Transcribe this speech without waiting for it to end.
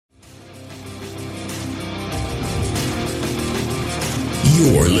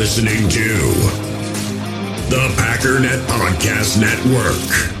You're listening to the Packernet Podcast Network.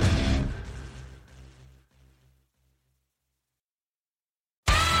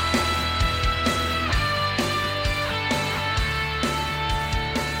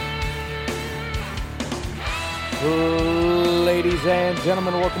 Ladies and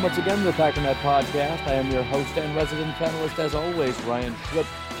gentlemen, welcome once again to the Packernet Podcast. I am your host and resident panelist, as always, Ryan Schlipp.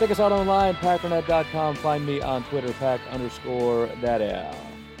 Check us out online, packernet.com. Find me on Twitter, pack_daddy.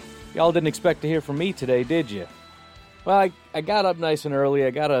 Y'all didn't expect to hear from me today, did you? Well, I got up nice and early. I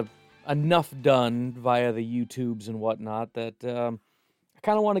got enough done via the YouTubes and whatnot that I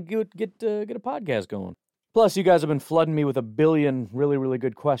kind of want to get a podcast going. Plus, you guys have been flooding me with a billion really, really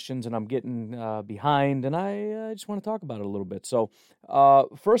good questions, and I'm getting behind, and I just want to talk about it a little bit. So,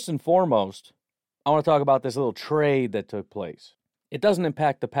 first and foremost, I want to talk about this little trade that took place. It doesn't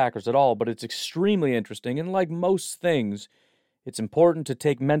impact the Packers at all, but it's extremely interesting, and like most things, it's important to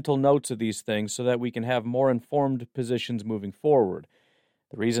take mental notes of these things so that we can have more informed positions moving forward.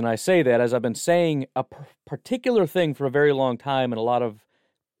 The reason I say that is I've been saying a particular thing for a very long time, and a lot of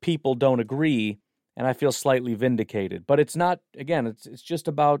people don't agree, and I feel slightly vindicated. But it's not, again, it's just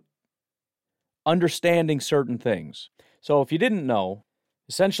about understanding certain things. So if you didn't know,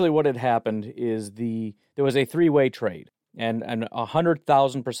 essentially what had happened is there was a three-way trade. And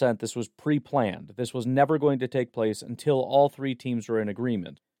 100,000% this was pre-planned. This was never going to take place until all three teams were in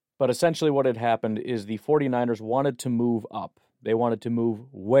agreement. But essentially what had happened is the 49ers wanted to move up. They wanted to move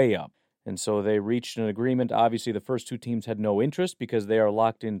way up. And so they reached an agreement. Obviously, the first two teams had no interest because they are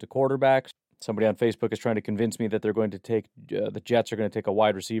locked into quarterbacks. Somebody on Facebook is trying to convince me that they're going to take, the Jets are going to take a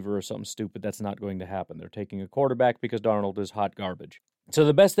wide receiver or something stupid. That's not going to happen. They're taking a quarterback because Darnold is hot garbage. So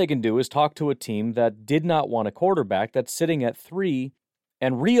the best they can do is talk to a team that did not want a quarterback that's sitting at 3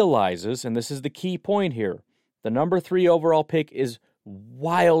 and realizes, and this is the key point here, the number 3 overall pick is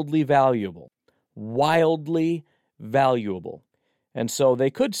wildly valuable. Wildly valuable. And so they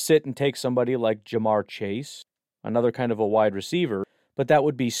could sit and take somebody like Jamar Chase, another kind of a wide receiver, but that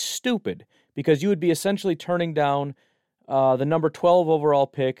would be stupid because you would be essentially turning down the number 12 overall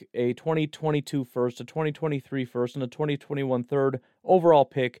pick, a 2022 first, a 2023 first, and a 2021 third overall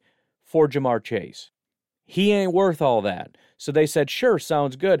pick for Jamar Chase. He ain't worth all that. So they said, sure,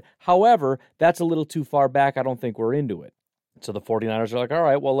 sounds good. However, that's a little too far back. I don't think we're into it. So the 49ers are like, all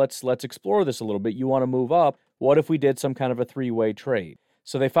right, well, let's explore this a little bit. You want to move up? What if we did some kind of a three-way trade?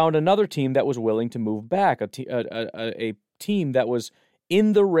 So they found another team that was willing to move back, a team that was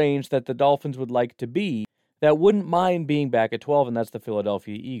in the range that the Dolphins would like to be, that wouldn't mind being back at 12, and that's the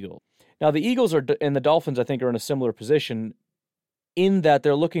Philadelphia Eagles. Now, the Eagles and the Dolphins, I think, are in a similar position in that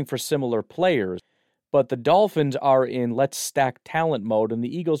they're looking for similar players, but the Dolphins are in let's stack talent mode, and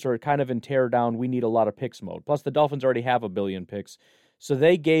the Eagles are kind of in tear down, we need a lot of picks mode. Plus, the Dolphins already have 1 billion picks, so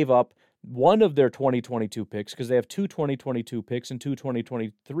they gave up one of their 2022 picks because they have 2 2022 picks and 2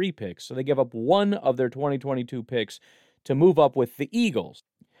 2023 picks. So they give up one of their 2022 picks to move up with the Eagles.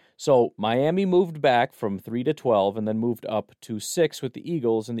 So Miami moved back from 3 to 12 and then moved up to 6 with the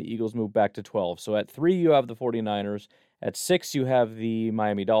Eagles, and the Eagles moved back to 12. So at 3, you have the 49ers. At 6, you have the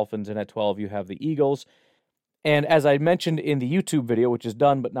Miami Dolphins. And at 12, you have the Eagles. And as I mentioned in the YouTube video, which is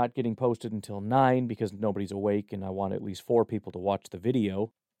done but not getting posted until 9 because nobody's awake and I want at least 4 people to watch the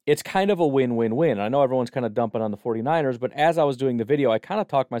video, it's kind of a win-win-win. I know everyone's kind of dumping on the 49ers, but as I was doing the video, I kind of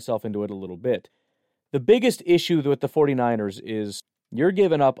talked myself into it a little bit. The biggest issue with the 49ers is you're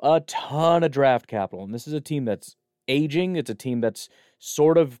giving up a ton of draft capital, and this is a team that's aging. It's a team that's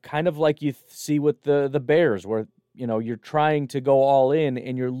sort of kind of like you see with the Bears, where you're trying to go all in,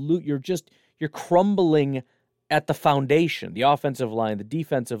 and you're crumbling at the foundation, the offensive line, the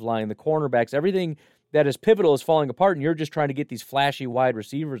defensive line, the cornerbacks, everything that is pivotal is falling apart, and you're just trying to get these flashy wide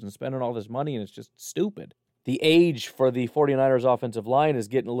receivers and spending all this money, and it's just stupid. The age for the 49ers offensive line is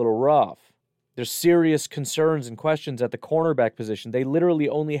getting a little rough. There's serious concerns and questions at the cornerback position. They literally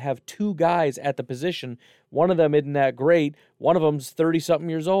only have 2 guys at the position. One of them isn't that great. One of them's 30-something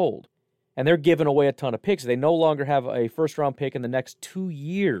years old. And they're giving away a ton of picks. They no longer have a first-round pick in the next 2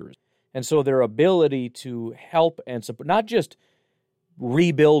 years. And so their ability to help and support, not just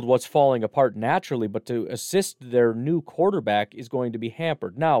rebuild what's falling apart naturally, but to assist their new quarterback is going to be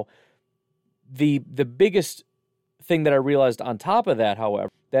hampered. Now, the biggest thing that I realized on top of that, however,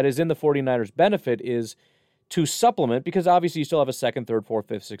 that is in the 49ers' benefit is to supplement, because obviously you still have a 2nd, 3rd, 4th,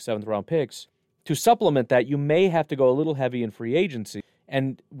 5th, 6th, 7th round picks. To supplement that, you may have to go a little heavy in free agency.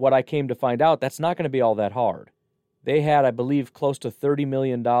 And what I came to find out, that's not going to be all that hard. They had, I believe, close to $30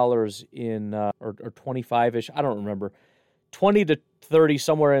 million in, or 25-ish, I don't remember, 20 to 30,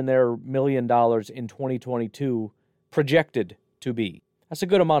 somewhere in there, $1 million in 2022 projected to be. That's a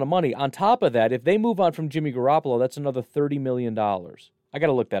good amount of money. On top of that, if they move on from Jimmy Garoppolo, that's another $30 million. I got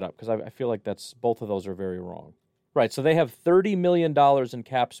to look that up because I feel like both of those are very wrong. Right, so they have $30 million in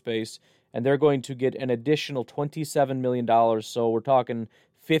cap space, and they're going to get an additional $27 million. So we're talking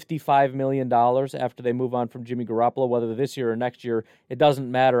 $55 million after they move on from Jimmy Garoppolo, whether this year or next year. It doesn't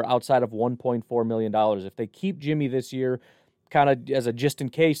matter outside of $1.4 million. If they keep Jimmy this year kind of as a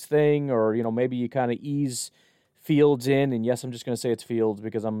just-in-case thing, or maybe you kind of ease Fields in, and yes, I'm just going to say it's Fields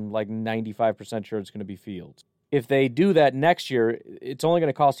because I'm like 95% sure it's going to be Fields. If they do that next year, it's only going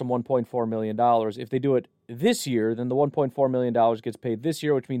to cost them $1.4 million. If they do it this year, then the $1.4 million gets paid this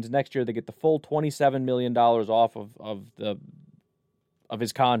year, which means next year they get the full $27 million off of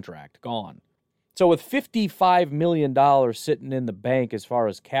his contract gone. So with $55 million sitting in the bank as far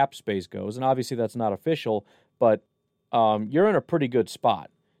as cap space goes, and obviously that's not official, but you're in a pretty good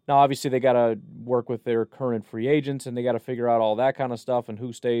spot. Now, obviously, they got to work with their current free agents, and they got to figure out all that kind of stuff and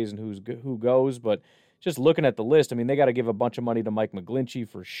who stays and who goes. But just looking at the list, I mean, they got to give a bunch of money to Mike McGlinchey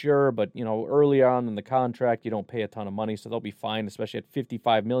for sure. But, early on in the contract, you don't pay a ton of money, so they'll be fine, especially at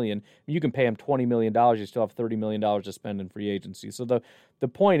 $55 million. You can pay them $20 million. You still have $30 million to spend in free agency. So the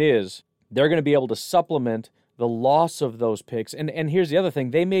point is they're going to be able to supplement the loss of those picks. And here's the other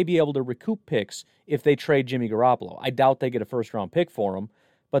thing. They may be able to recoup picks if they trade Jimmy Garoppolo. I doubt they get a first-round pick for him,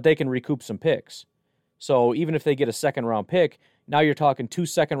 but they can recoup some picks. So even if they get a second-round pick, now you're talking 2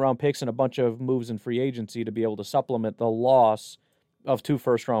 second-round picks and a bunch of moves in free agency to be able to supplement the loss of 2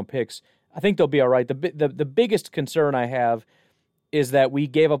 first-round picks. I think they'll be all right. The biggest concern I have is that we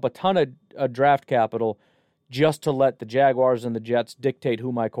gave up a ton of draft capital just to let the Jaguars and the Jets dictate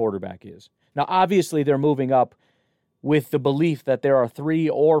who my quarterback is. Now, obviously, they're moving up with the belief that there are 3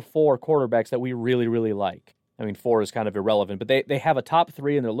 or 4 quarterbacks that we really, really like. I mean, 4 is kind of irrelevant, but they have a top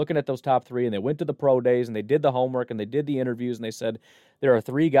 3, and they're looking at those top 3, and they went to the pro days, and they did the homework, and they did the interviews, and they said, there are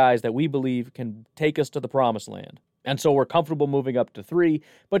 3 guys that we believe can take us to the promised land. And so we're comfortable moving up to 3,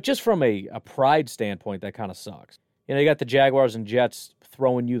 but just from a pride standpoint, that kind of sucks. You got the Jaguars and Jets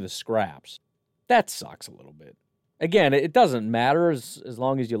throwing you the scraps. That sucks a little bit. Again, it doesn't matter as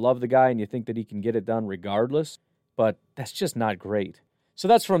long as you love the guy and you think that he can get it done regardless, but that's just not great. So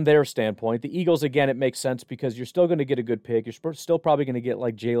that's from their standpoint. The Eagles, again, it makes sense because you're still going to get a good pick. You're still probably going to get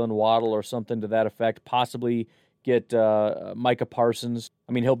like Jalen Waddle or something to that effect, possibly get Micah Parsons.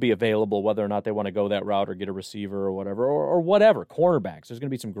 I mean, he'll be available whether or not they want to go that route or get a receiver or whatever, or whatever. Cornerbacks. There's going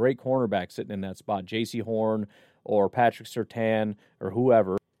to be some great cornerbacks sitting in that spot. J.C. Horn or Patrick Surtain or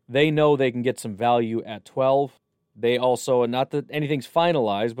whoever. They know they can get some value at 12. They also, not that anything's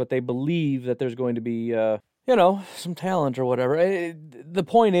finalized, but they believe that there's going to be some talent or whatever. The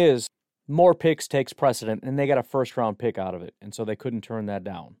point is, more picks takes precedent, and they got a first-round pick out of it, and so they couldn't turn that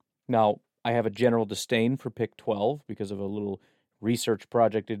down. Now, I have a general disdain for pick 12 because of a little research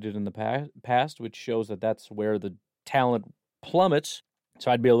project I did in the past, which shows that that's where the talent plummets,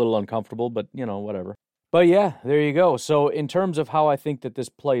 so I'd be a little uncomfortable, but, whatever. But yeah, there you go. So in terms of how I think that this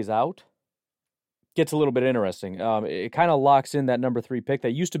plays out, gets a little bit interesting. It kind of locks in that number 3 pick.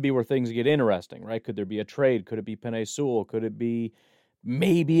 That used to be where things get interesting, right? Could there be a trade? Could it be Penei Sewell? Could it be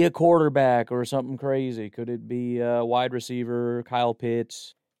maybe a quarterback or something crazy? Could it be a wide receiver, Kyle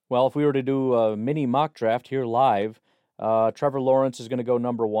Pitts? Well, if we were to do a mini mock draft here live, Trevor Lawrence is going to go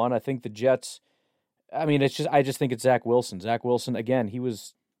number 1. I think the Jets, I just think it's Zach Wilson. Zach Wilson, again, he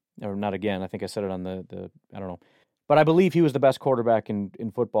was, or not again, I think I said it on the I don't know. But I believe he was the best quarterback in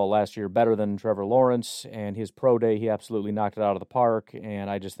football last year, better than Trevor Lawrence, and his pro day, he absolutely knocked it out of the park, and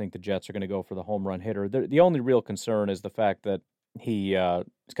I just think the Jets are going to go for the home run hitter. The only real concern is the fact that he is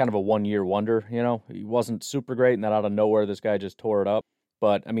kind of a one-year wonder, He wasn't super great, and then out of nowhere, this guy just tore it up.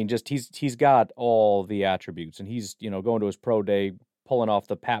 But, he's got all the attributes, and he's, going to his pro day, pulling off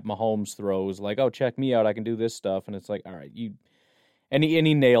the Pat Mahomes throws, like, oh, check me out, I can do this stuff, and it's like, all right, and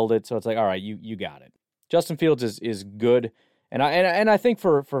he nailed it, so it's like, all right, you got it. Justin Fields is good, and I think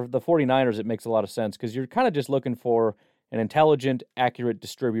for the 49ers it makes a lot of sense because you're kind of just looking for an intelligent, accurate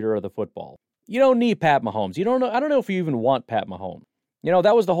distributor of the football. You don't need Pat Mahomes. I don't know if you even want Pat Mahomes.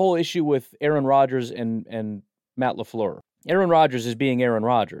 That was the whole issue with Aaron Rodgers and Matt LaFleur. Aaron Rodgers is being Aaron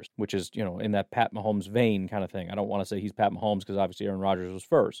Rodgers, which is, in that Pat Mahomes vein kind of thing. I don't want to say he's Pat Mahomes because obviously Aaron Rodgers was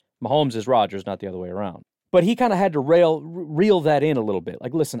first. Mahomes is Rodgers, not the other way around. But he kind of had to reel that in a little bit.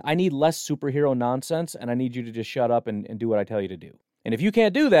 Like, listen, I need less superhero nonsense, and I need you to just shut up and do what I tell you to do. And if you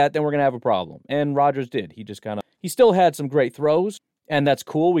can't do that, then we're going to have a problem. And Rodgers did. He still had some great throws, and that's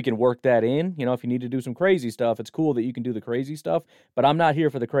cool. We can work that in. If you need to do some crazy stuff, it's cool that you can do the crazy stuff, but I'm not here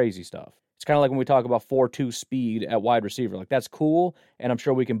for the crazy stuff. It's kind of like when we talk about 4.2 speed at wide receiver. Like, that's cool, and I'm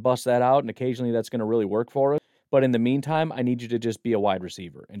sure we can bust that out, and occasionally that's going to really work for us. But in the meantime, I need you to just be a wide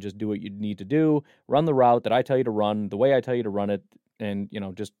receiver and just do what you need to do, run the route that I tell you to run, the way I tell you to run it, and,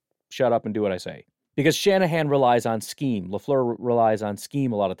 just shut up and do what I say. Because Shanahan relies on scheme. LaFleur relies on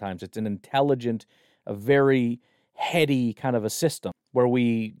scheme a lot of times. It's an intelligent, a very heady kind of a system where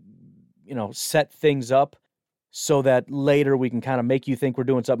we, set things up so that later we can kind of make you think we're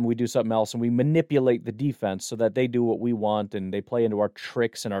doing something, we do something else, and we manipulate the defense so that they do what we want and they play into our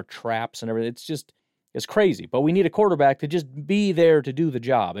tricks and our traps and everything. It's crazy. But we need a quarterback to just be there to do the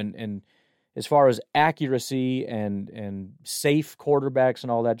job. And as far as accuracy and safe quarterbacks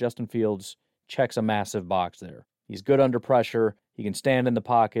and all that, Justin Fields checks a massive box there. He's good under pressure. He can stand in the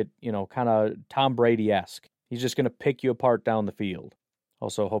pocket, kind of Tom Brady-esque. He's just going to pick you apart down the field.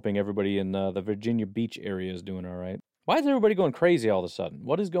 Also hoping everybody in the Virginia Beach area is doing all right. Why is everybody going crazy all of a sudden?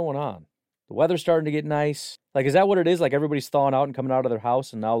 What is going on? The weather's starting to get nice. Like, is that what it is? Like, everybody's thawing out and coming out of their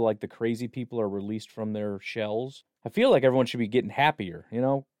house, and now, like, the crazy people are released from their shells? I feel like everyone should be getting happier,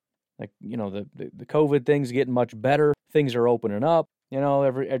 Like, the COVID thing's getting much better. Things are opening up.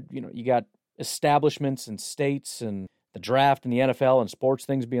 You got establishments and states and the draft and the NFL and sports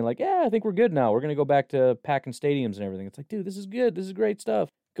things being like, yeah, I think we're good now. We're going to go back to packing stadiums and everything. It's like, dude, this is good. This is great stuff.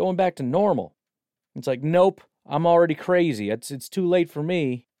 Going back to normal. It's like, nope, I'm already crazy. It's too late for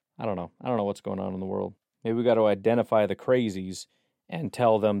me. I don't know. I don't know what's going on in the world. Maybe we got to identify the crazies and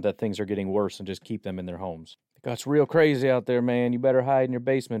tell them that things are getting worse and just keep them in their homes. It's real crazy out there, man. You better hide in your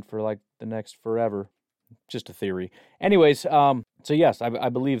basement for like the next forever. Just a theory. Anyways, so yes, I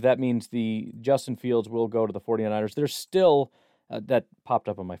believe that means the Justin Fields will go to the 49ers. There's still, that popped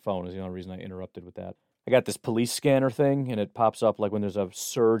up on my phone is the only reason I interrupted with that. I got this police scanner thing, and it pops up like when there's a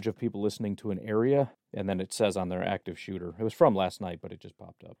surge of people listening to an area, and then it says on their active shooter. It was from last night, but it just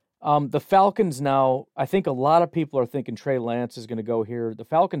popped up. The Falcons now, I think a lot of people are thinking Trey Lance is going to go here. The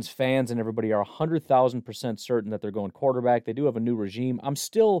Falcons fans and everybody are 100,000% certain that they're going quarterback. They do have a new regime. I'm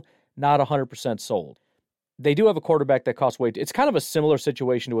still not 100% sold. They do have a quarterback that costs way too. It's kind of a similar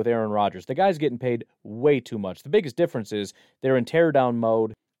situation to with Aaron Rodgers. The guy's getting paid way too much. The biggest difference is they're in tear-down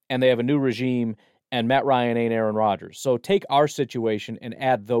mode, and they have a new regime, and Matt Ryan ain't Aaron Rodgers. So take our situation and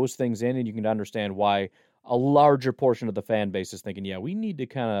add those things in, and you can understand why a larger portion of the fan base is thinking, yeah, we need to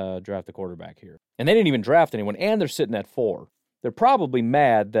kind of draft a quarterback here. And they didn't even draft anyone, and they're sitting at 4. They're probably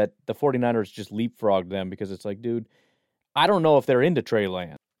mad that the 49ers just leapfrogged them because it's like, dude, I don't know if they're into Trey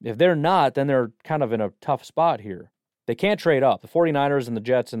Lance. If they're not, then they're kind of in a tough spot here. They can't trade up. The 49ers and the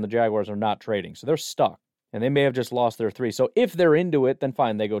Jets and the Jaguars are not trading, so they're stuck. And they may have just lost their 3. So if they're into it, then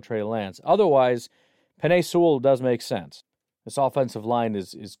fine, they go Trey Lance. Otherwise, Penei Sewell does make sense. This offensive line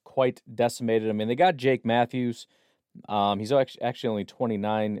is quite decimated. I mean, they got Jake Matthews. He's actually only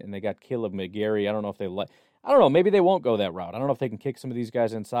 29, and they got Caleb McGarry. I don't know if they I don't know. Maybe they won't go that route. I don't know if they can kick some of these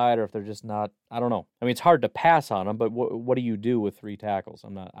guys inside or if they're just not. I don't know. I mean, it's hard to pass on them, but what do you do with 3 tackles?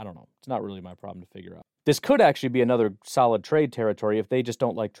 I don't know. It's not really my problem to figure out. This could actually be another solid trade territory if they just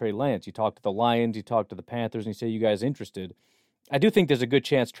don't like Trey Lance. You talk to the Lions, you talk to the Panthers, and you say, you guys interested? I do think there's a good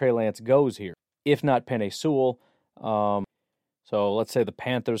chance Trey Lance goes here, if not Penei Sewell. So let's say the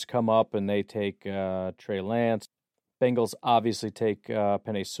Panthers come up and they take Trey Lance. Bengals obviously take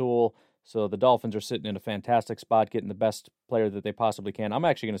Penei Sewell. So the Dolphins are sitting in a fantastic spot, getting the best player that they possibly can. I'm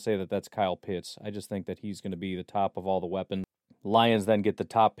actually going to say that that's Kyle Pitts. I just think that he's going to be the top of all the weapons. Lions then get the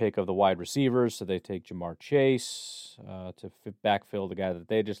top pick of the wide receivers, so they take Jamar Chase to backfill the guy that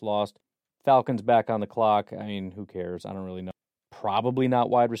they just lost. Falcons back on the clock. I mean, who cares? I don't really know. Probably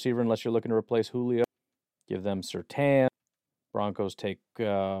not wide receiver unless you're looking to replace Julio. Give them Surtain. Broncos take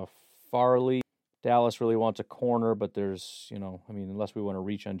Farley. Dallas really wants a corner, but there's, unless we want to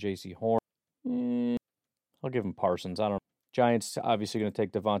reach on J.C. Horn. I'll give him Parsons. I don't know. Giants obviously going to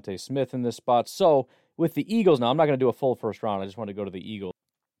take Devontae Smith in this spot. So with the Eagles now, I'm not going to do a full first round. I just want to go to the Eagles.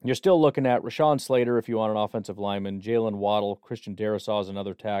 You're still looking at Rashawn Slater if you want an offensive lineman, Jalen Waddle, Christian Darrisaw is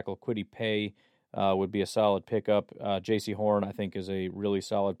another tackle, Kwity Paye would be a solid pickup. J.C. Horn, I think, is a really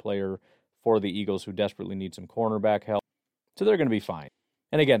solid player for the Eagles who desperately need some cornerback help. So they're going to be fine.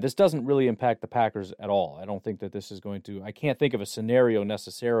 And again, this doesn't really impact the Packers at all. I don't think that this is going to – I can't think of a scenario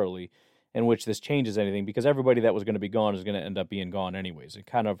necessarily in which this changes anything because everybody that was going to be gone is going to end up being gone anyways. It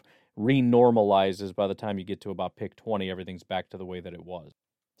kind of renormalizes by the time you get to about pick 20. Everything's back to the way that it was.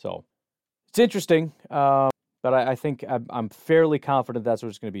 So it's interesting, but I think I'm fairly confident that's what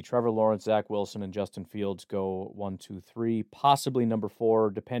it's going to be. Trevor Lawrence, Zach Wilson, and Justin Fields go 1, 2, 3, possibly number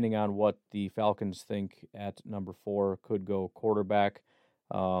 4, depending on what the Falcons think at number 4, could go quarterback.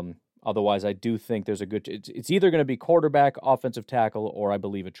 Otherwise, I do think there's a good... It's either going to be quarterback, offensive tackle, or I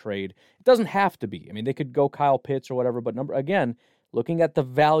believe a trade. It doesn't have to be. I mean, they could go Kyle Pitts or whatever, but again, looking at the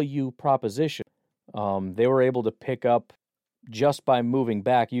value proposition, They were able to pick up, just by moving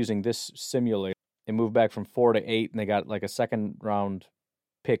back using this simulator, they moved back from 4 to 8, and they got like a second round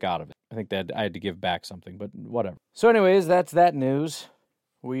pick out of it. I think that I had to give back something, but whatever. So anyways, that's that news.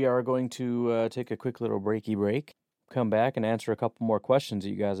 We are going to take a quick little break, come back and answer a couple more questions that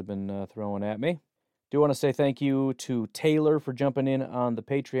you guys have been throwing at me. Do want to say thank you to Taylor for jumping in on the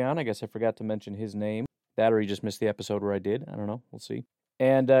Patreon. I guess I forgot to mention his name. That, or he just missed the episode where I did. I don't know. We'll see.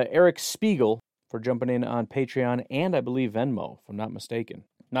 And Eric Spiegel for jumping in on Patreon and I believe Venmo, if I'm not mistaken.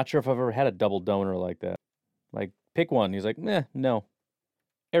 Not sure if I've ever had a double donor like that. Like, pick one. He's like, no.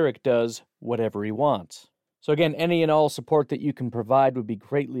 Eric does whatever he wants. So again, any and all support that you can provide would be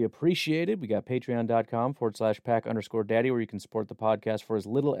greatly appreciated. We got patreon.com/pack_daddy, where you can support the podcast for as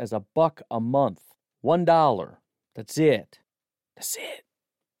little as $1 a month. $1. That's it. You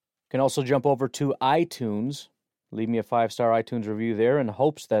can also jump over to iTunes. Leave me a 5-star iTunes review there in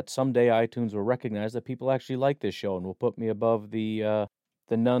hopes that someday iTunes will recognize that people actually like this show and will put me above the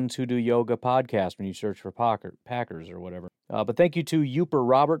Nuns Who Do Yoga podcast when you search for Packers or whatever. But thank you to Youper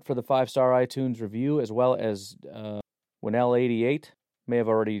Robert for the 5-star iTunes review, as well as Winnell88. May have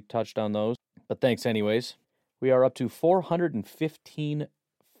already touched on those, but thanks anyways. We are up to 415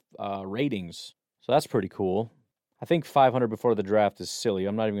 ratings, so that's pretty cool. I think 500 before the draft is silly.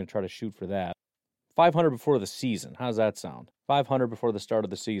 I'm not even going to try to shoot for that. 500 before the season. How does that sound? 500 before the start of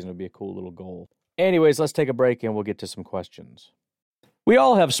the season would be a cool little goal. Anyways, let's take a break and we'll get to some questions. We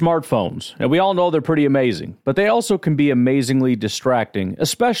all have smartphones, and we all know they're pretty amazing, but they also can be amazingly distracting,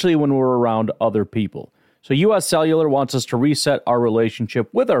 especially when we're around other people. So US Cellular wants us to reset our relationship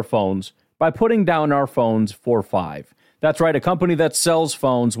with our phones by putting down our phones for $5. That's right, a company that sells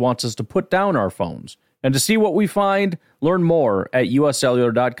phones wants us to put down our phones. And to see what we find, learn more at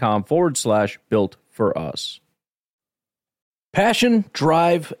uscellular.com/built for us. Passion,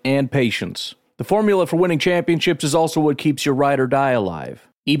 drive, and patience. The formula for winning championships is also what keeps your ride or die alive.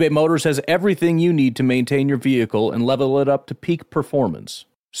 eBay Motors has everything you need to maintain your vehicle and level it up to peak performance.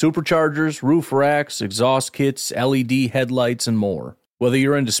 Superchargers, roof racks, exhaust kits, LED headlights, and more. Whether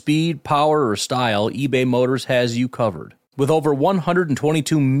you're into speed, power, or style, eBay Motors has you covered. With over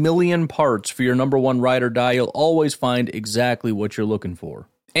 122 million parts for your number one ride or die, you'll always find exactly what you're looking for.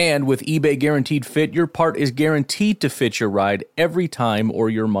 And with eBay Guaranteed Fit, your part is guaranteed to fit your ride every time or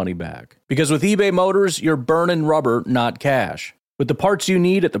your money back. Because with eBay Motors, you're burning rubber, not cash. With the parts you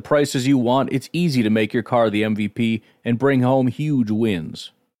need at the prices you want, it's easy to make your car the MVP and bring home huge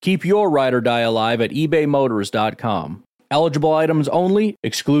wins. Keep your ride or die alive at ebaymotors.com. Eligible items only,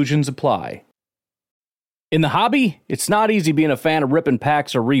 exclusions apply. In the hobby, it's not easy being a fan of ripping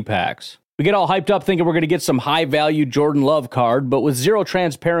packs or repacks. We get all hyped up thinking we're going to get some high-value Jordan Love card, but with zero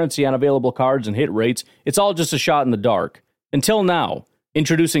transparency on available cards and hit rates, it's all just a shot in the dark. Until now,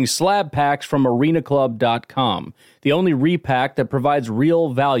 introducing slab packs from arenaclub.com, the only repack that provides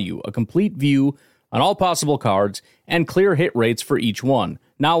real value, a complete view on all possible cards, and clear hit rates for each one.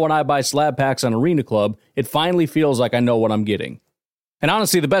 Now when I buy slab packs on Arena Club, it finally feels like I know what I'm getting. And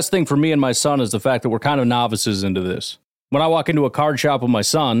honestly, the best thing for me and my son is the fact that we're kind of novices into this. When I walk into a card shop with my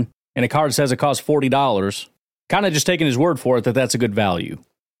son, and a card says it costs $40, kind of just taking his word for it that that's a good value.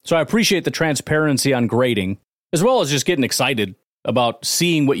 So I appreciate the transparency on grading, as well as just getting excited about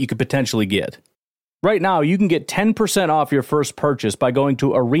seeing what you could potentially get. Right now, you can get 10% off your first purchase by going to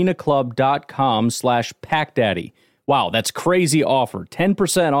arenaclub.com/packdaddy. Wow, that's crazy offer.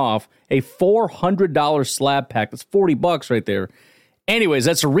 10% off a $400 slab pack. That's $40 right there. Anyways,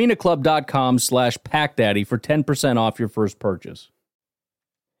 that's arenaclub.com/packdaddy for 10% off your first purchase.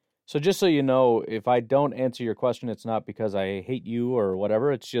 So just so you know, if I don't answer your question, it's not because I hate you or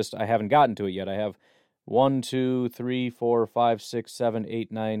whatever. It's just I haven't gotten to it yet. I have 1, 2, 3, 4, 5, 6, 7,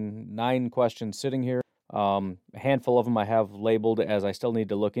 8, 9 questions sitting here. A handful of them I have labeled as I still need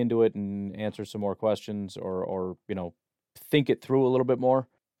to look into it and answer some more questions or think it through a little bit more.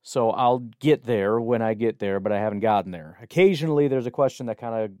 So I'll get there when I get there, but I haven't gotten there. Occasionally there's a question that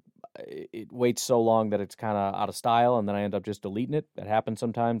kind of it waits so long that it's kind of out of style, and then I end up just deleting it. That happens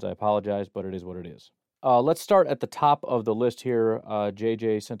sometimes. I apologize, but it is what it is. Let's start at the top of the list here.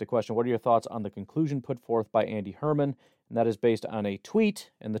 JJ sent a question. What are your thoughts on the conclusion put forth by Andy Herman? And that is based on a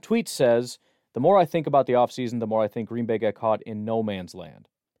tweet. And the tweet says, the more I think about the offseason, the more I think Green Bay got caught in no man's land.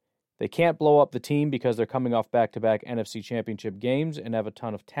 They can't blow up the team because they're coming off back-to-back NFC Championship games and have a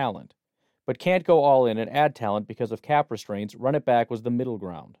ton of talent. But can't go all in and add talent because of cap restraints. Run it back was the middle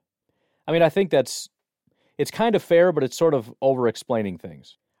ground. I mean, I think it's kind of fair, but it's sort of over-explaining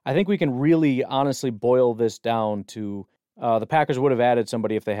things. I think we can really honestly boil this down to the Packers would have added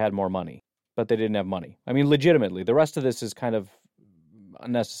somebody if they had more money, but they didn't have money. I mean, legitimately, the rest of this is kind of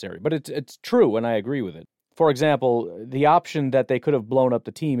unnecessary. But it's true, and I agree with it. For example, the option that they could have blown up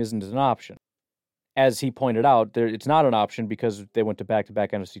the team isn't an option. As he pointed out, it's not an option because they went to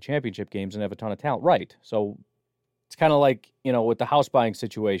back-to-back NFC Championship games and have a ton of talent. Right. So it's kind of like, with the house buying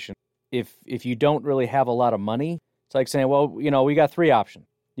situation. If you don't really have a lot of money, it's like saying, well, we got three options.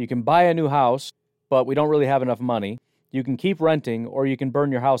 You can buy a new house, but we don't really have enough money. You can keep renting, or you can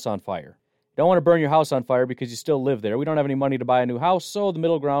burn your house on fire. You don't want to burn your house on fire because you still live there. We don't have any money to buy a new house, so the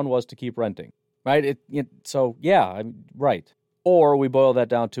middle ground was to keep renting. Right? Right. Or we boil that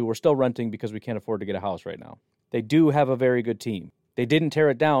down to we're still renting because we can't afford to get a house right now. They do have a very good team. They didn't tear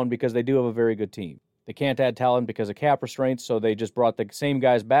it down because they do have a very good team. They can't add talent because of cap restraints, so they just brought the same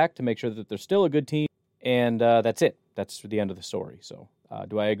guys back to make sure that they're still a good team, and that's it. That's the end of the story. So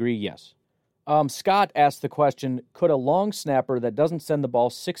do I agree? Yes. Scott asked the question, could a long snapper that doesn't send the ball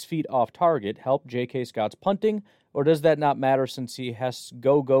 6 feet off target help J.K. Scott's punting, or does that not matter since he has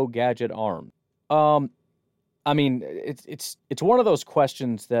go gadget arm? I mean, it's one of those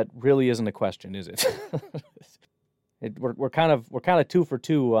questions that really isn't a question, is it? We're kind of 2 for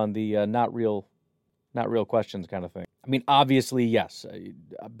 2 on the not real questions kind of thing. I mean, obviously, yes,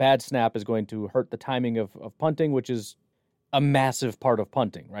 a bad snap is going to hurt the timing of punting, which is a massive part of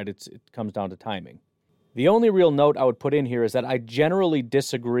punting, right? It comes down to timing. The only real note I would put in here is that I generally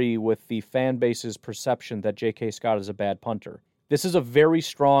disagree with the fan base's perception that J.K. Scott is a bad punter. This is a very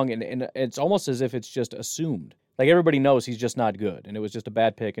strong, and it's almost as if it's just assumed. Like, everybody knows he's just not good, and it was just a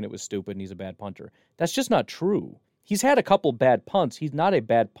bad pick, and it was stupid, and he's a bad punter. That's just not true. He's had a couple bad punts. He's not a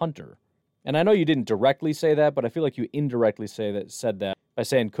bad punter. And I know you didn't directly say that, but I feel like you indirectly said that by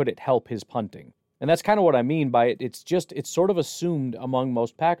saying, could it help his punting? And that's kind of what I mean by it. It's sort of assumed among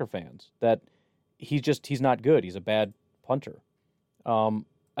most Packer fans that he's not good. He's a bad punter.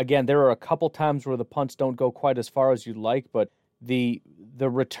 Again, there are a couple times where the punts don't go quite as far as you'd like, but the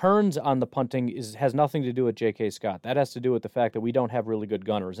returns on the punting has nothing to do with J.K. Scott. That has to do with the fact that we don't have really good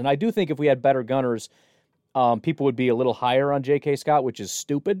gunners. And I do think if we had better gunners, people would be a little higher on J.K. Scott, which is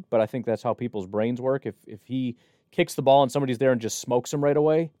stupid, but I think that's how people's brains work. If he kicks the ball and somebody's there and just smokes him right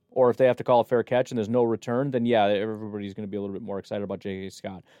away, or if they have to call a fair catch and there's no return, then yeah, everybody's going to be a little bit more excited about J.K.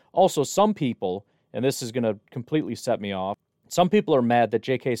 Scott. Also, some people, and this is going to completely set me off, some people are mad that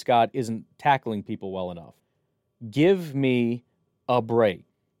J.K. Scott isn't tackling people well enough. Give me a break.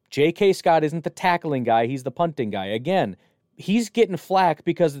 J.K. Scott isn't the tackling guy, he's the punting guy. Again, he's getting flack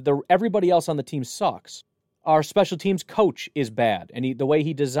because everybody else on the team sucks. Our special teams coach is bad, and the way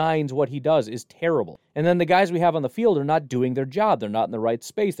he designs what he does is terrible. And then the guys we have on the field are not doing their job. They're not in the right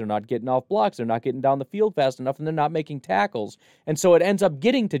space. They're not getting off blocks. They're not getting down the field fast enough, and they're not making tackles. And so it ends up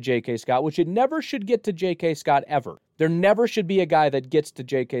getting to J.K. Scott, which it never should get to J.K. Scott ever. There never should be a guy that gets to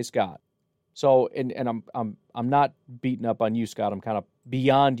J.K. Scott. So, and I'm not beating up on you, Scott. I'm kind of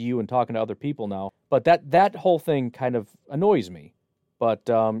beyond you and talking to other people now. But that whole thing kind of annoys me. But,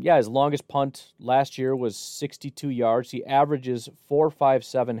 his longest punt last year was 62 yards. He averages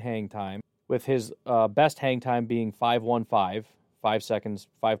 4.57 hang time, with his best hang time being 5.15,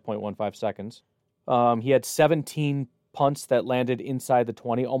 5.15 seconds. He had 17 punts that landed inside the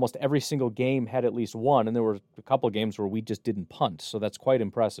 20. Almost every single game had at least one, and there were a couple of games where we just didn't punt, so that's quite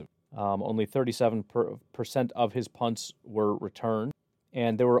impressive. Only 37% of his punts were returned,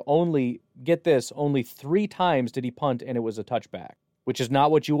 and there were only 3 times did he punt, and it was a touchback, which is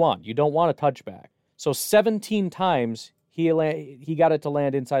not what you want. You don't want a touchback. So 17 times he got it to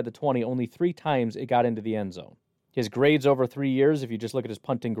land inside the 20. Only 3 times it got into the end zone. His grades over 3 years, if you just look at his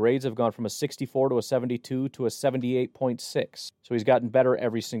punting grades, have gone from a 64 to a 72 to a 78.6. So he's gotten better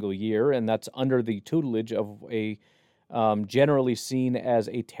every single year, and that's under the tutelage of a generally seen as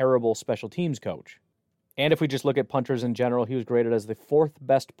a terrible special teams coach. And if we just look at punters in general, he was graded as the 4th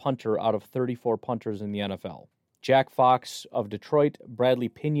best punter out of 34 punters in the NFL. Jack Fox of Detroit, Bradley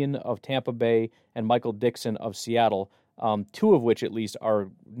Pinion of Tampa Bay, and Michael Dixon of Seattle, 2 of which at least are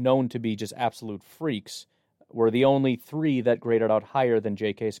known to be just absolute freaks, were the only 3 that graded out higher than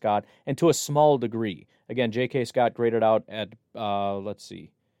J.K. Scott, and to a small degree. Again, J.K. Scott graded out at,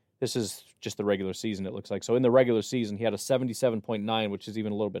 this is just the regular season, it looks like. So in the regular season, he had a 77.9, which is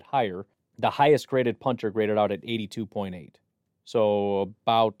even a little bit higher. The highest graded punter graded out at 82.8. So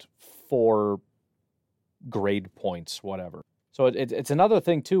about 4 grade points, whatever. So it's another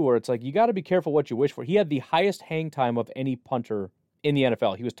thing, too, where it's like you got to be careful what you wish for. He had the highest hang time of any punter in the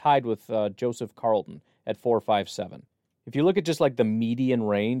NFL. He was tied with Joseph Carlton at 4.57. If you look at just like the median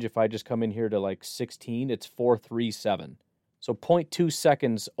range, if I just come in here to like 16, it's 4.37. So 0.2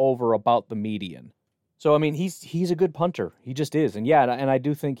 seconds over about the median. So, I mean, he's a good punter. He just is. And yeah, and I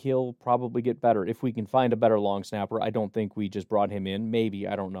do think he'll probably get better. If we can find a better long snapper, I don't think we just brought him in. Maybe,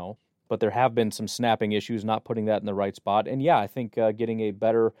 I don't know. But there have been some snapping issues, not putting that in the right spot. And yeah, I think getting a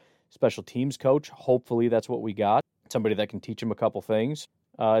better special teams coach, hopefully that's what we got. Somebody that can teach him a couple things,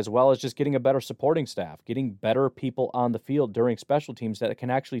 as well as just getting a better supporting staff, getting better people on the field during special teams that can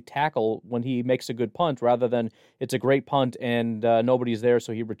actually tackle when he makes a good punt rather than it's a great punt and nobody's there,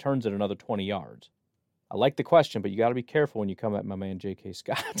 so he returns it another 20 yards. I like the question, but you got to be careful when you come at my man J.K.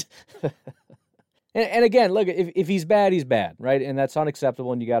 Scott. and again, look, if he's bad, he's bad, right? And that's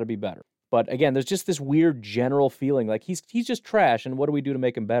unacceptable, and you got to be better. But again, there's just this weird general feeling like he's just trash, and what do we do to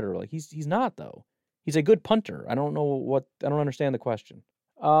make him better? Like he's not, though. He's a good punter. I don't understand the question.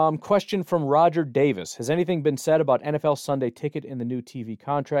 Question from Roger Davis. Has anything been said about NFL Sunday Ticket in the new TV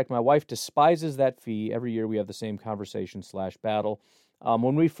contract? My wife despises that fee. Every year we have the same conversation / battle.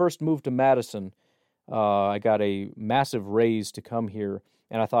 When we first moved to Madison, I got a massive raise to come here,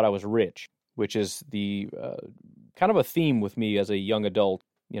 and I thought I was rich, which is the kind of a theme with me as a young adult.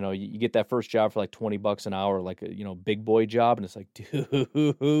 You know, you get that first job for like $20 an hour, like a big boy job, and it's like,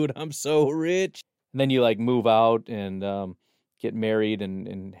 dude, I'm so rich. And then you like move out and get married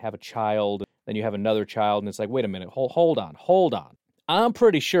and have a child. Then you have another child, and it's like, wait a minute, hold on. I'm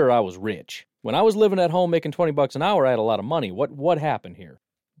pretty sure I was rich. When I was living at home making $20 an hour, I had a lot of money. What happened here?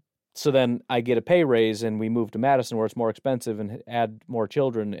 So then I get a pay raise, and we move to Madison where it's more expensive and add more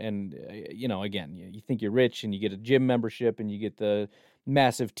children. And, again, you think you're rich, and you get a gym membership, and you get the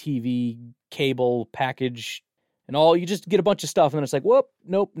massive TV cable package and all. You just get a bunch of stuff, and then it's like, whoop,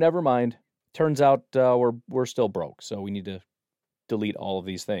 nope, never mind. Turns out we're still broke, so we need to delete all of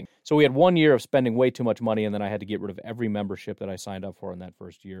these things. So we had 1 year of spending way too much money, and then I had to get rid of every membership that I signed up for in that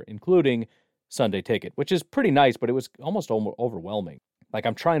first year, including Sunday Ticket, which is pretty nice, but it was almost overwhelming. Like,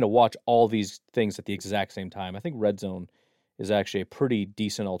 I'm trying to watch all these things at the exact same time. I think Red Zone is actually a pretty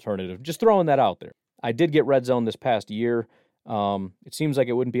decent alternative. Just throwing that out there. I did get Red Zone this past year. It seems like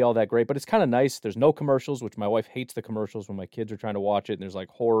it wouldn't be all that great, but it's kind of nice. There's no commercials, which my wife hates the commercials when my kids are trying to watch it, and there's like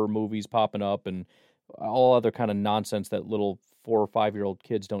horror movies popping up and all other kind of nonsense that little 4 or 5 year old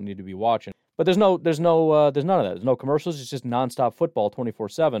kids don't need to be watching. But there's none of that. There's no commercials. It's just nonstop football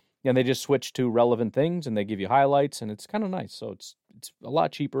 24/7. And they just switch to relevant things, and they give you highlights, and it's kind of nice. So it's a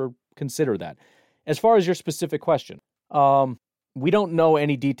lot cheaper. Consider that. As far as your specific question, we don't know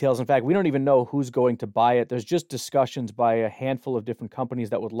any details. In fact, we don't even know who's going to buy it. There's just discussions by a handful of different companies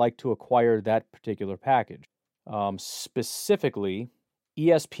that would like to acquire that particular package. Specifically,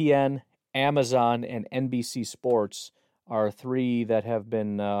 ESPN, Amazon, and NBC Sports are 3 that have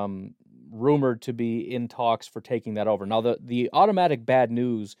been rumored to be in talks for taking that over. Now, the automatic bad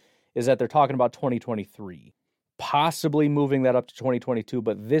news is that they're talking about 2023, possibly moving that up to 2022,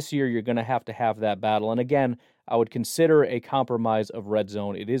 but this year you're going to have that battle. And again, I would consider a compromise of Red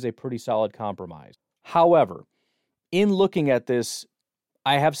Zone. It is a pretty solid compromise. However, in looking at this,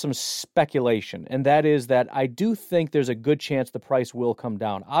 I have some speculation, and that is that I do think there's a good chance the price will come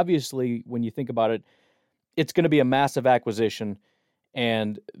down. Obviously, when you think about it, it's going to be a massive acquisition,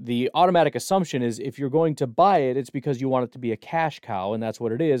 and the automatic assumption is if you're going to buy it, it's because you want it to be a cash cow, and that's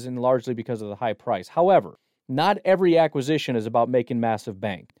what it is, and largely because of the high price. However, not every acquisition is about making massive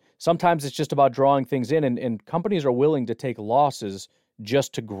bank. Sometimes it's just about drawing things in, and companies are willing to take losses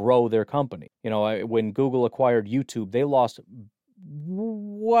just to grow their company. When Google acquired YouTube, they lost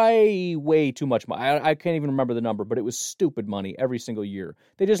way too much money. I can't even remember the number, but it was stupid money every single year.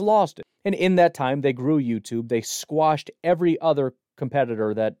 They just lost it. And in that time, they grew YouTube. They squashed every other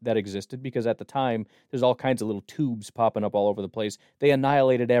competitor that existed, because at the time, there's all kinds of little tubes popping up all over the place. They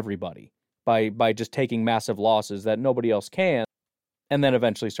annihilated everybody by just taking massive losses that nobody else can, and then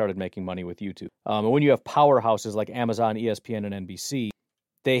eventually started making money with YouTube. And when you have powerhouses like Amazon, ESPN, and NBC,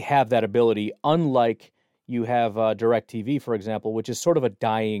 they have that ability, unlike you have DirecTV, for example, which is sort of a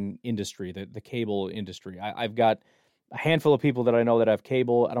dying industry, the cable industry. I've got a handful of people that I know that have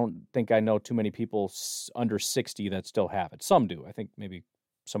cable. I don't think I know too many people under 60 that still have it. Some do. I think maybe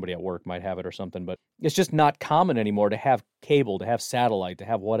somebody at work might have it or something, but it's just not common anymore to have cable, to have satellite, to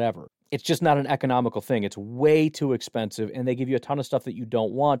have whatever. It's just not an economical thing. It's way too expensive, and they give you a ton of stuff that you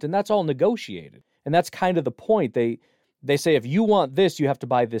don't want, and that's all negotiated. And that's kind of the point. They say if you want this, you have to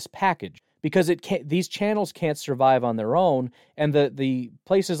buy this package, because these channels can't survive on their own, and the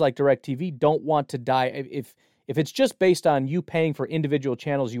places like DirecTV don't want to die. If it's just based on you paying for individual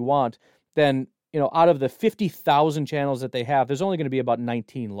channels you want, then out of the 50,000 channels that they have, there's only going to be about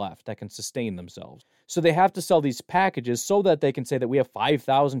 19 left that can sustain themselves. So they have to sell these packages so that they can say that we have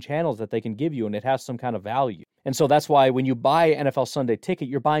 5,000 channels that they can give you, and it has some kind of value. And so that's why when you buy NFL Sunday Ticket,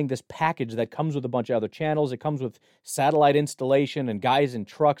 you're buying this package that comes with a bunch of other channels. It comes with satellite installation and guys in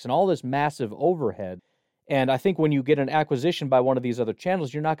trucks and all this massive overhead. And I think when you get an acquisition by one of these other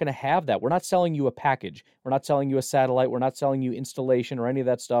channels, you're not going to have that. We're not selling you a package. We're not selling you a satellite. We're not selling you installation or any of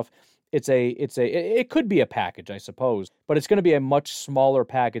that stuff. It could be a package, I suppose, but it's going to be a much smaller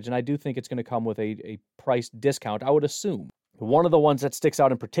package. And I do think it's going to come with a price discount, I would assume. One of the ones that sticks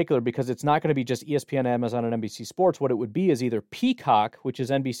out in particular, because it's not going to be just ESPN, Amazon, and NBC Sports. What it would be is either Peacock, which is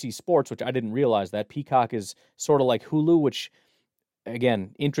NBC Sports, which I didn't realize that. Peacock is sort of like Hulu, which,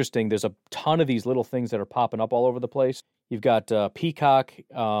 again, interesting. There's a ton of these little things that are popping up all over the place. You've got Peacock.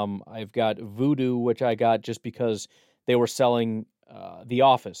 I've got Vudu, which I got just because they were selling The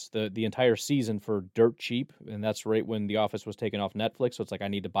Office, the entire season for dirt cheap, and that's right when The Office was taken off Netflix, so it's like I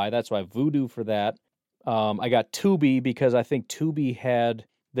need to buy that, so I have Vudu for that. I got Tubi because I think Tubi had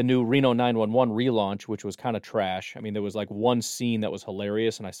the new Reno 911 relaunch, which was kind of trash. I mean, there was like one scene that was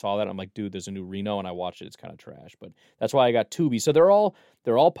hilarious, and I saw that. I'm like, dude, there's a new Reno, and I watched it. It's kind of trash, but that's why I got Tubi. So they're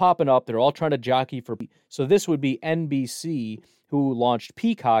all popping up. They're all trying to jockey for. So this would be NBC, who launched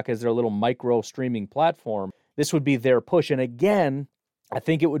Peacock as their little micro streaming platform. This would be their push, and again, I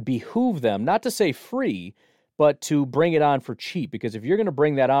think it would behoove them, not to say free, but to bring it on for cheap, because if you're going to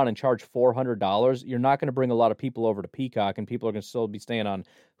bring that on and charge $400, you're not going to bring a lot of people over to Peacock, and people are going to still be staying on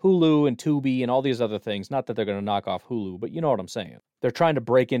Hulu and Tubi and all these other things. Not that they're going to knock off Hulu, but you know what I'm saying. They're trying to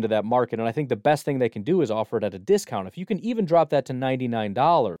break into that market, and I think the best thing they can do is offer it at a discount. If you can even drop that to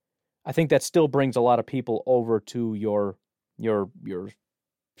 $99, I think that still brings a lot of people over to your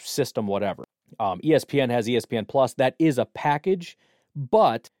system, whatever. ESPN has ESPN Plus. That is a package,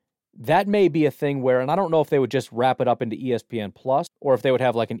 but that may be a thing where, and I don't know if they would just wrap it up into ESPN Plus, or if they would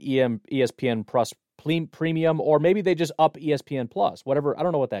have like an ESPN Plus premium, or maybe they just up ESPN Plus, whatever. I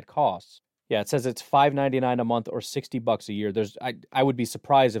don't know what that costs. Yeah, it says it's $5.99 a month or $60 a year. I would be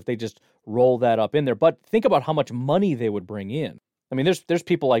surprised if they just roll that up in there. But think about how much money they would bring in. I mean, there's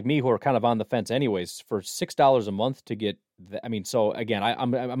people like me who are kind of on the fence anyways for $6 a month to get. I mean, so again,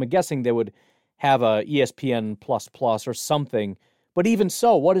 I'm guessing they would have a ESPN Plus or something. But even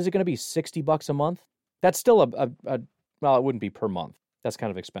so, what is it going to be, $60 a month? That's still well, it wouldn't be per month. That's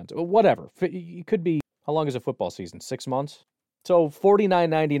kind of expensive. Whatever. It could be, how long is a football season? 6 months? So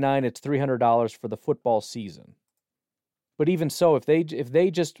 $49.99, it's $300 for the football season. But even so, if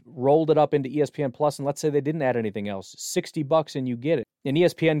they just rolled it up into ESPN Plus, and let's say they didn't add anything else, $60 and you get it. And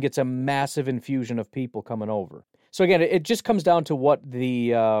ESPN gets a massive infusion of people coming over. So again, it just comes down to what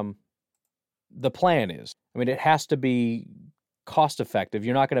the plan is. I mean, it has to be cost effective.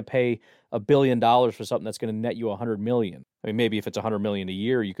 You're not going to pay $1 billion for something that's going to net you $100 million. I mean, maybe if it's $100 million a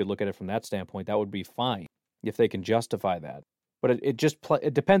year, you could look at it from that standpoint. That would be fine if they can justify that. But it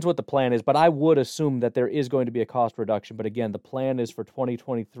depends what the plan is. But I would assume that there is going to be a cost reduction. But again, the plan is for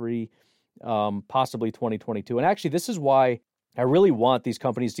 2023, possibly 2022. And actually, this is why I really want these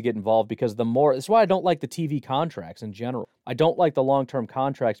companies to get involved, because it's why I don't like the TV contracts in general. I don't like the long-term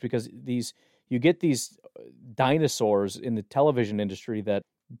contracts, because you get these dinosaurs in the television industry that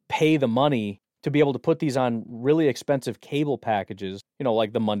pay the money to be able to put these on really expensive cable packages,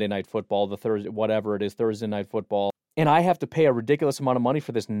 like the Monday Night Football, the Thursday, whatever it is, Thursday Night Football. And I have to pay a ridiculous amount of money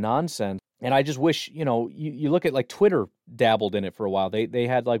for this nonsense. And I just wish, you look at like Twitter dabbled in it for a while. They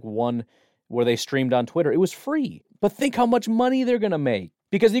had like one where they streamed on Twitter. It was free. But think how much money they're going to make,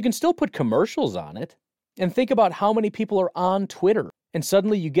 because you can still put commercials on it. And think about how many people are on Twitter. And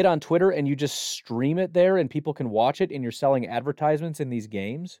suddenly you get on Twitter and you just stream it there and people can watch it, and you're selling advertisements in these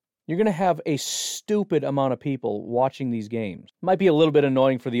games. You're going to have a stupid amount of people watching these games. Might be a little bit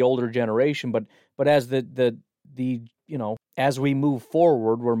annoying for the older generation, but as as we move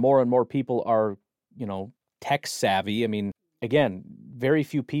forward, where more and more people are, tech savvy. I mean, again, very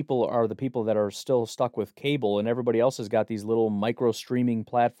few people are the people that are still stuck with cable, and everybody else has got these little micro streaming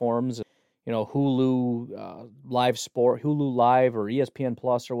platforms. Hulu Live Sport, Hulu Live, or ESPN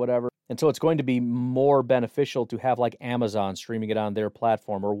Plus or whatever. And so it's going to be more beneficial to have like Amazon streaming it on their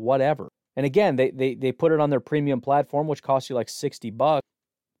platform or whatever. And again, they put it on their premium platform, which costs you like $60,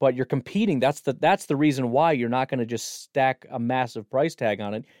 but you're competing. That's the reason why you're not going to just stack a massive price tag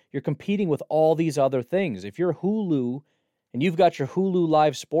on it. You're competing with all these other things. If you're Hulu and you've got your Hulu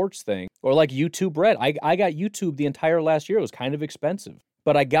Live Sports thing, or like YouTube Red, I got YouTube the entire last year. It was kind of expensive,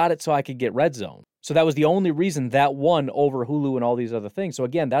 but I got it so I could get Red Zone. So that was the only reason that won over Hulu and all these other things. So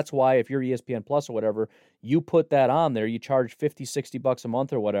again, that's why if you're ESPN Plus or whatever, you put that on there, you charge $50, $60 a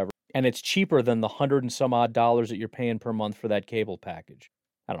month or whatever, and it's cheaper than the $100 and some odd that you're paying per month for that cable package.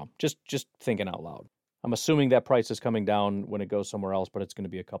 I don't know, just thinking out loud. I'm assuming that price is coming down when it goes somewhere else, but it's going to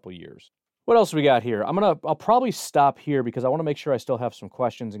be a couple years. What else we got here? I'll probably stop here because I want to make sure I still have some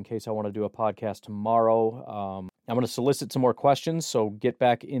questions in case I want to do a podcast tomorrow. I'm going to solicit some more questions, so get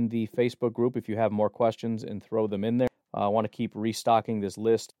back in the Facebook group if you have more questions and throw them in there. I want to keep restocking this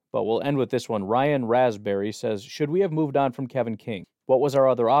list, but we'll end with this one. Ryan Raspberry says, should we have moved on from Kevin King? What was our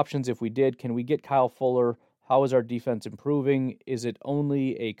other options if we did? Can we get Kyle Fuller? How is our defense improving? Is it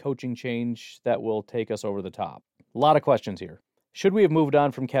only a coaching change that will take us over the top? A lot of questions here. Should we have moved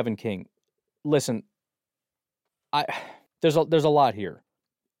on from Kevin King? Listen, there's a lot here.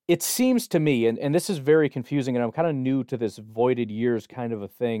 It seems to me, and this is very confusing, and I'm kind of new to this voided years kind of a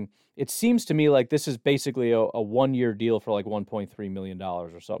thing. It seems to me like this is basically a one-year deal for like $1.3 million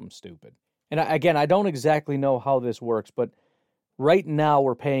or something stupid. And again, I don't exactly know how this works, but right now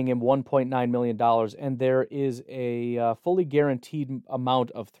we're paying him $1.9 million, and there is a fully guaranteed amount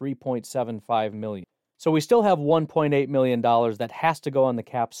of $3.75 million. So we still have $1.8 million that has to go on the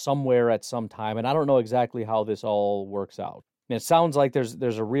cap somewhere at some time, and I don't know exactly how this all works out. And it sounds like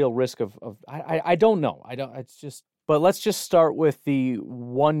there's a real risk of I don't know. But let's just start with the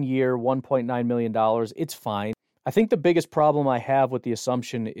 1 year, $1.9 million. It's fine. I think the biggest problem I have with the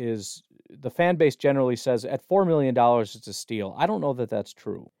assumption is the fan base generally says at $4 million it's a steal. I don't know that that's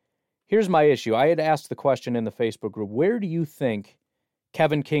true. Here's my issue. I had asked the question in the Facebook group, where do you think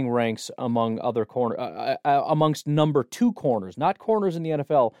Kevin King ranks among other amongst number 2 corners, not corners in the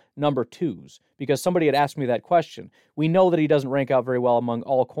NFL, number 2s, because somebody had asked me that question. We know that he doesn't rank out very well among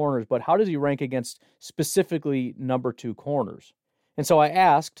all corners, but how does he rank against specifically number 2 corners? And so I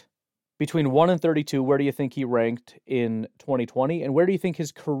asked, between 1 and 32, where do you think he ranked in 2020, and where do you think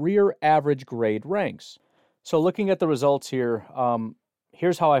his career average grade ranks? So looking at the results here,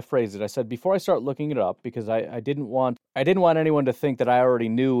 here's how I phrased it. I said, before I start looking it up, because I didn't want anyone to think that I already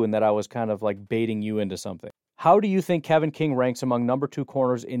knew and that I was kind of like baiting you into something. How do you think Kevin King ranks among number 2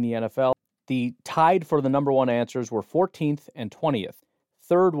 corners in the NFL? The tied for the number 1 answers were 14th and 20th.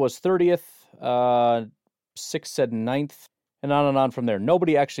 Third was 30th. 6th said 9th, and on from there.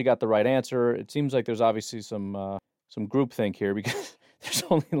 Nobody actually got the right answer. It seems like there's obviously some groupthink here because there's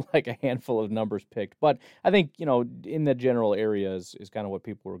only like a handful of numbers picked. But I think, in the general area is kind of what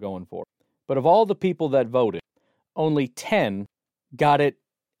people were going for. But of all the people that voted, only 10 got it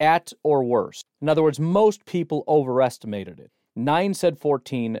at or worse. In other words, most people overestimated it. 9 said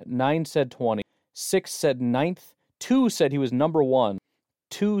 14, 9 said 20, 6 said 9th, 2 said he was number 1,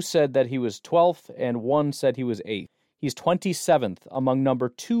 2 said that he was 12th, and 1 said he was 8th. He's 27th among number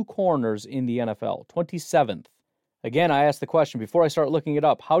 2 corners in the NFL. 27th. Again, I asked the question before I start looking it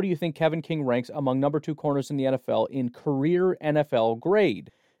up, how do you think Kevin King ranks among number 2 corners in the NFL in career NFL grade?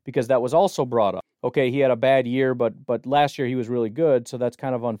 Because that was also brought up. Okay, he had a bad year, but last year he was really good, so that's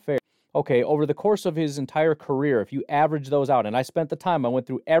kind of unfair. Okay, over the course of his entire career, if you average those out, and I spent the time, I went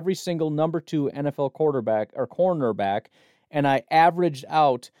through every single number 2 NFL quarterback or cornerback, and I averaged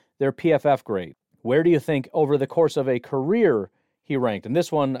out their PFF grade. Where do you think over the course of a career he ranked? And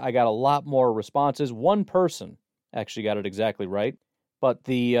this one, I got a lot more responses. One person actually got it exactly right. But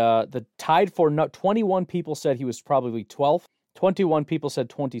the tied for 21 people said he was probably 12th. 21 people said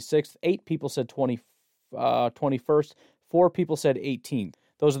 26th. 8 people said 21st. 4 people said 18th.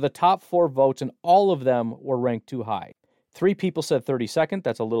 Those are the top 4 votes, and all of them were ranked too high. 3 people said 32nd.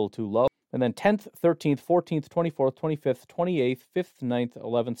 That's a little too low. And then 10th, 13th, 14th, 24th, 25th, 28th, 5th, 9th,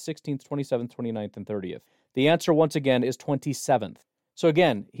 11th, 16th, 27th, 29th, and 30th. The answer, once again, is 27th. So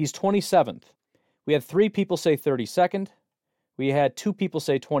again, he's 27th. We had 3 people say 32nd. We had 2 people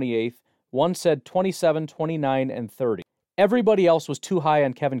say 28th. 1 said 27, 29, and 30. Everybody else was too high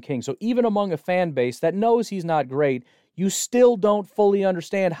on Kevin King. So even among a fan base that knows he's not great, you still don't fully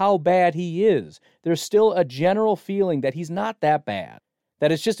understand how bad he is. There's still a general feeling that he's not that bad.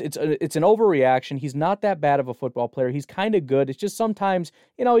 That it's an overreaction. He's not that bad of a football player. He's kind of good. It's just sometimes,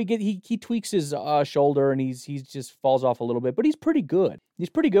 he tweaks his shoulder and he's just falls off a little bit. But he's pretty good. He's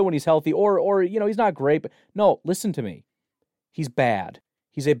pretty good when he's healthy. Or he's not great. But no, listen to me. He's bad.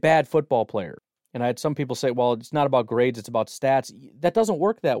 He's a bad football player. And I had some people say, well, it's not about grades. It's about stats. That doesn't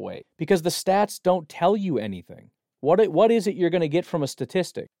work that way because the stats don't tell you anything. What is it you're going to get from a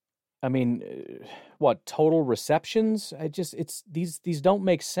statistic? I mean, total receptions? These don't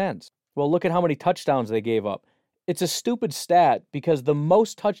make sense. Well, look at how many touchdowns they gave up. It's a stupid stat because the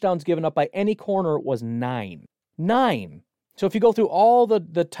most touchdowns given up by any corner was 9. 9. So if you go through all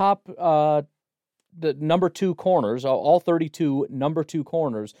the top, the number 2 corners, all 32 number 2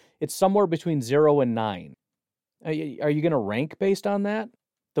 corners, it's somewhere between 0 and 9. Are you going to rank based on that?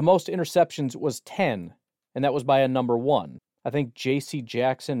 The most interceptions was 10, and that was by a number 1. I think J.C.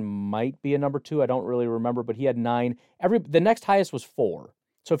 Jackson might be a number 2. I don't really remember, but he had 9. The next highest was 4.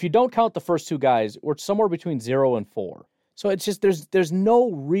 So if you don't count the first 2 guys, we're somewhere between 0 and 4. So it's just there's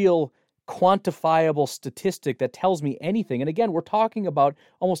no real quantifiable statistic that tells me anything. And again, we're talking about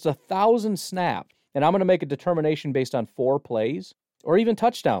almost 1,000 snaps, and I'm going to make a determination based on 4 plays or even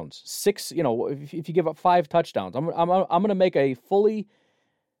touchdowns. 6, if you give up 5 touchdowns, I'm going to make a full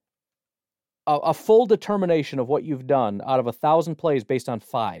determination of what you've done out of 1,000 plays based on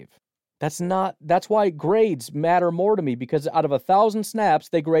 5. That's why grades matter more to me, because out of 1,000 snaps,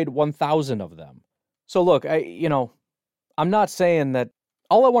 they grade 1,000 of them. So look, I'm not saying that.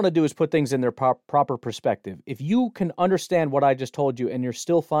 All I want to do is put things in their proper perspective. If you can understand what I just told you and you're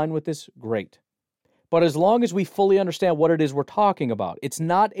still fine with this, great. But as long as we fully understand what it is we're talking about, it's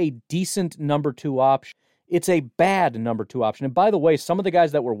not a decent number 2 option. It's a bad number 2 option. And by the way, some of the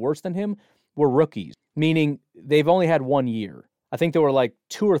guys that were worse than him were rookies, meaning they've only had 1 year. I think there were like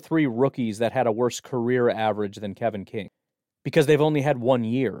 2 or 3 rookies that had a worse career average than Kevin King because they've only had 1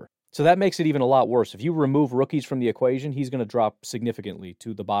 year. So that makes it even a lot worse. If you remove rookies from the equation, he's going to drop significantly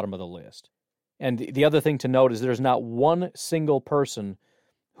to the bottom of the list. And the other thing to note is there's not one single person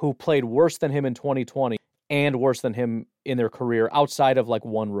who played worse than him in 2020 and worse than him in their career outside of like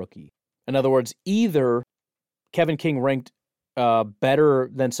 1 rookie. In other words, either Kevin King ranked better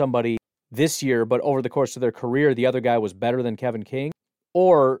than somebody this year, but over the course of their career, the other guy was better than Kevin King,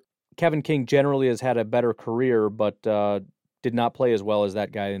 or Kevin King generally has had a better career, but did not play as well as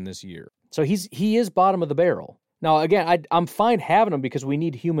that guy in this year. So he is bottom of the barrel. Now, again, I'm fine having him because we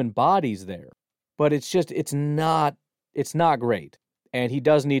need human bodies there, but it's not great. And he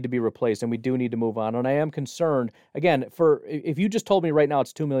does need to be replaced, and we do need to move on. And I am concerned, again, if you just told me right now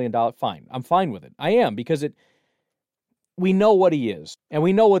it's $2 million, fine. I'm fine with it. I am, because we know what he is, and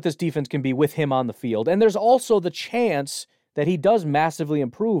we know what this defense can be with him on the field. And there's also the chance that he does massively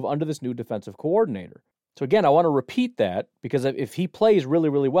improve under this new defensive coordinator. So again, I want to repeat that, because if he plays really,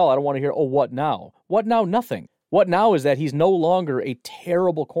 really well, I don't want to hear, what now? What now? Nothing. What now is that he's no longer a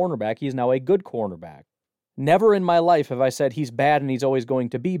terrible cornerback. He is now a good cornerback. Never in my life have I said he's bad and he's always going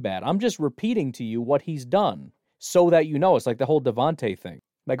to be bad. I'm just repeating to you what he's done so that you know. It's like the whole Devontae thing.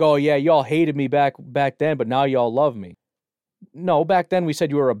 Like, oh yeah, y'all hated me back then, but now y'all love me. No, back then we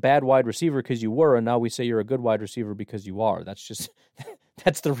said you were a bad wide receiver because you were, and now we say you're a good wide receiver because you are. That's just,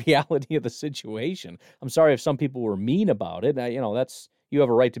 that's the reality of the situation. I'm sorry if some people were mean about it. You have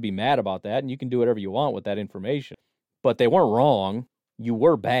a right to be mad about that, and you can do whatever you want with that information. But they weren't wrong. You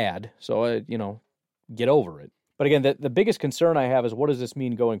were bad, so, get over it. But again, the biggest concern I have is, what does this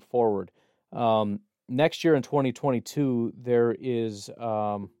mean going forward? Next year in 2022, there is,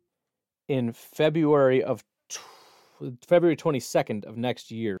 in February 22nd of next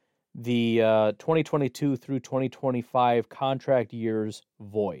year, the 2022 through 2025 contract years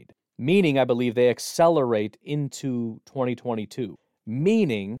void. Meaning, I believe they accelerate into 2022.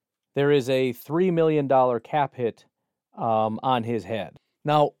 Meaning, there is a $3 million cap hit on his head.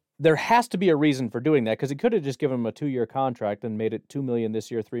 Now, there has to be a reason for doing that, because he could have just given him a 2-year contract and made it $2 million this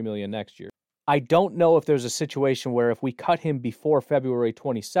year, $3 million next year. I don't know if there's a situation where if we cut him before February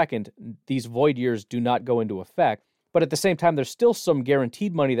 22nd, these void years do not go into effect. But at the same time, there's still some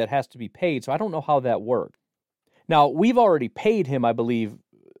guaranteed money that has to be paid, so I don't know how that works. Now, we've already paid him, I believe,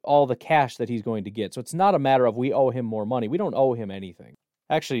 all the cash that he's going to get. So it's not a matter of we owe him more money. We don't owe him anything.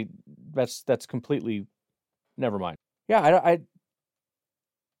 Actually, that's completely, never mind. Yeah,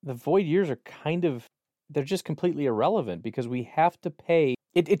 the void years are they're just completely irrelevant, because we have to pay.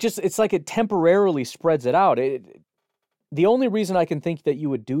 It's like it temporarily spreads it out. The only reason I can think that you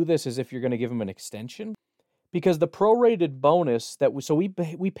would do this is if you're going to give him an extension, because the prorated bonus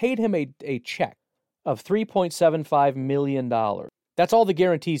we paid him a check of $3.75 million. That's all the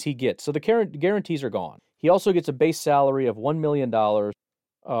guarantees he gets. So the guarantees are gone. He also gets a base salary of $1 million,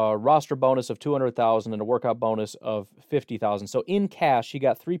 a roster bonus of $200,000, and a workout bonus of $50,000. So in cash, he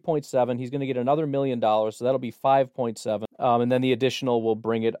got $3.7. He's going to get another $1 million, so that'll be $5.7. And then the additional will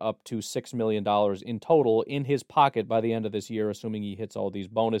bring it up to $6 million in total in his pocket by the end of this year, assuming he hits all these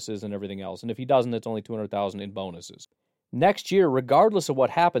bonuses and everything else. And if he doesn't, it's only $200,000 in bonuses. Next year, regardless of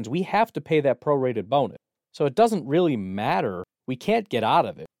what happens, we have to pay that prorated bonus. So it doesn't really matter. We can't get out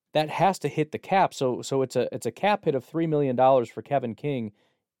of it. That has to hit the cap. So it's a cap hit of $3 million for Kevin King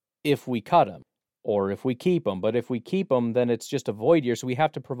if we cut him or if we keep him. But if we keep him, then it's just a void year, so we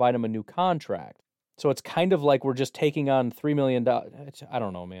have to provide him a new contract. So it's kind of like we're just taking on $3 million. I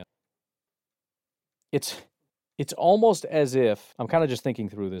don't know, man. It's almost as if, I'm kind of just thinking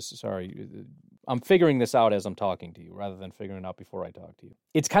through this, sorry. I'm figuring this out as I'm talking to you rather than figuring it out before I talk to you.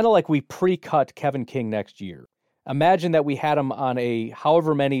 It's kind of like we pre-cut Kevin King next year. Imagine that we had him on a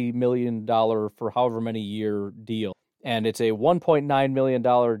however many $1 million for however many year deal, and it's a $1.9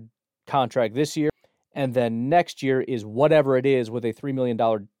 million contract this year, and then next year is whatever it is with a $3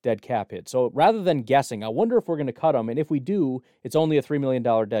 million dead cap hit. So rather than guessing, I wonder if we're going to cut him, and if we do, it's only a $3 million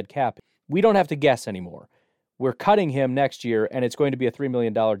dead cap hit. We don't have to guess anymore. We're cutting him next year, and it's going to be a $3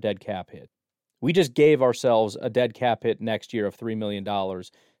 million dead cap hit. We just gave ourselves a dead cap hit next year of $3 million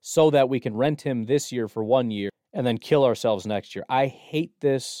so that we can rent him this year for 1 year and then kill ourselves next year. I hate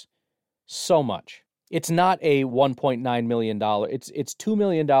this so much. It's not a $1.9 million. It's $2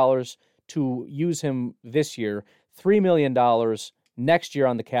 million to use him this year, $3 million next year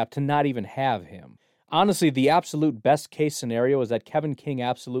on the cap to not even have him. Honestly, the absolute best case scenario is that Kevin King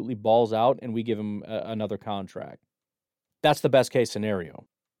absolutely balls out and we give him another contract. That's the best case scenario.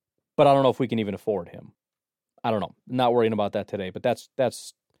 But I don't know if we can even afford him. I don't know. I'm not worrying about that today, but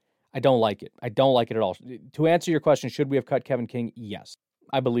that's I don't like it. I don't like it at all. To answer your question, should we have cut Kevin King? Yes,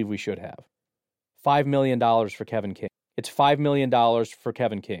 I believe we should have. $5 million for Kevin King. It's $5 million for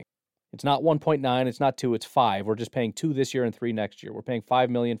Kevin King. It's not 1.9, it's not 2, it's 5. We're just paying 2 this year and 3 next year. We're paying $5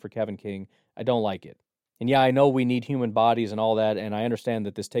 million for Kevin King. I don't like it. And yeah, I know we need human bodies and all that, and I understand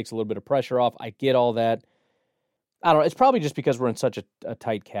that this takes a little bit of pressure off. I get all that. I don't know. It's probably just because we're in such a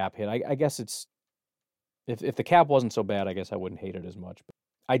tight cap hit. I guess it's, if the cap wasn't so bad, I guess I wouldn't hate it as much. But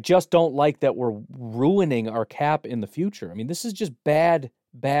I just don't like that we're ruining our cap in the future. I mean, this is just bad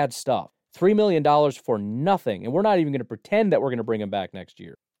stuff. $3 million for nothing, and we're not even going to pretend that we're going to bring him back next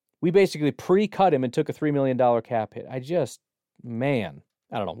year. We basically pre-cut him and took a $3 million cap hit. I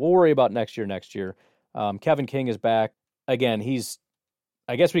don't know. We'll worry about next year. Kevin King is back. Again,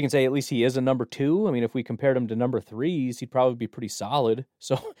 I guess we can say at least he is a number 2. I mean, if we compared him to number 3s, he'd probably be pretty solid.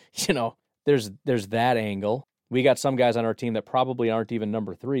 So, there's that angle. We got some guys on our team that probably aren't even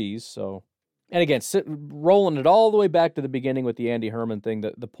number 3s. So, and again, rolling it all the way back to the beginning with the Andy Herman thing,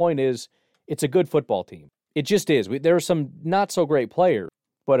 the point is, it's a good football team. It just is. There are some not so great players.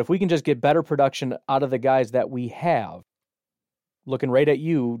 But if we can just get better production out of the guys that we have, looking right at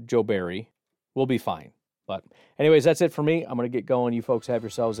you, Joe Barry, we'll be fine. But anyways, that's it for me. I'm going to get going. You folks have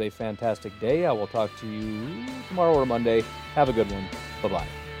yourselves a fantastic day. I will talk to you tomorrow or Monday. Have a good one.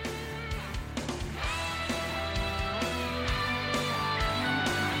 Bye-bye.